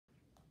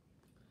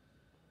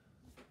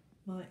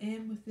My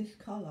aim with this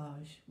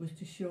collage was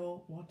to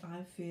show what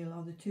I feel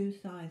are the two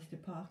sides to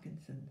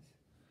Parkinson's.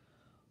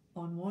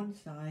 On one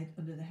side,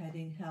 under the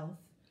heading Health,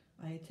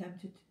 I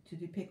attempted to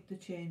depict the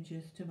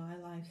changes to my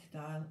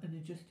lifestyle and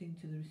adjusting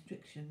to the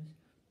restrictions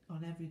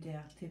on everyday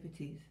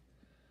activities.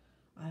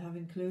 I have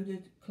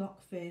included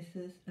clock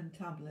faces and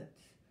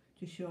tablets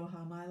to show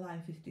how my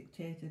life is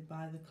dictated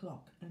by the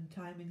clock and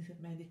timings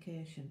of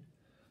medication.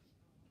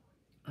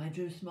 I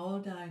drew small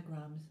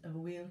diagrams of a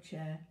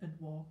wheelchair and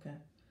walker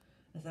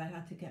as I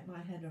had to get my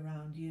head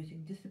around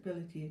using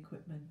disability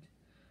equipment.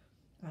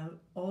 I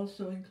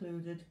also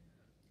included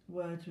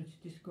words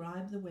which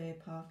describe the way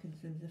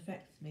Parkinson's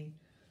affects me,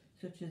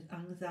 such as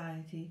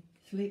anxiety,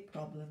 sleep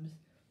problems,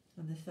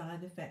 and the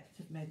side effects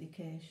of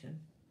medication.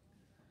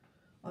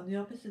 On the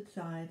opposite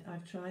side,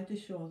 I've tried to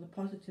show the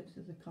positives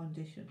of the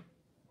condition.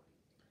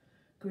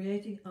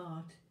 Creating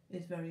art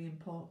is very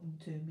important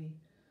to me,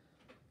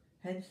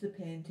 hence the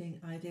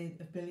painting I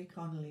did of Billy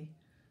Connolly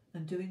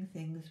and doing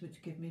things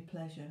which give me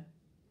pleasure.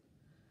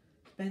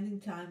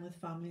 Spending time with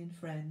family and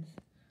friends,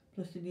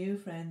 plus the new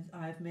friends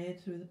I have made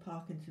through the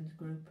Parkinson's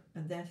group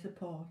and their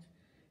support,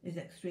 is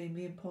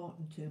extremely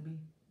important to me.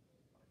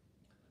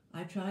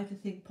 I try to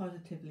think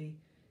positively,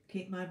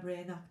 keep my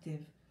brain active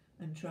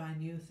and try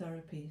new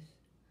therapies.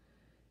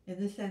 In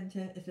the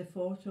centre is a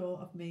photo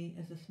of me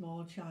as a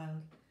small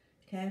child,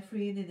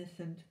 carefree and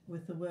innocent,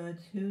 with the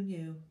words "Who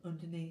knew"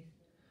 underneath.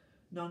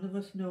 None of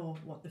us know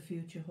what the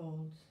future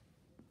holds.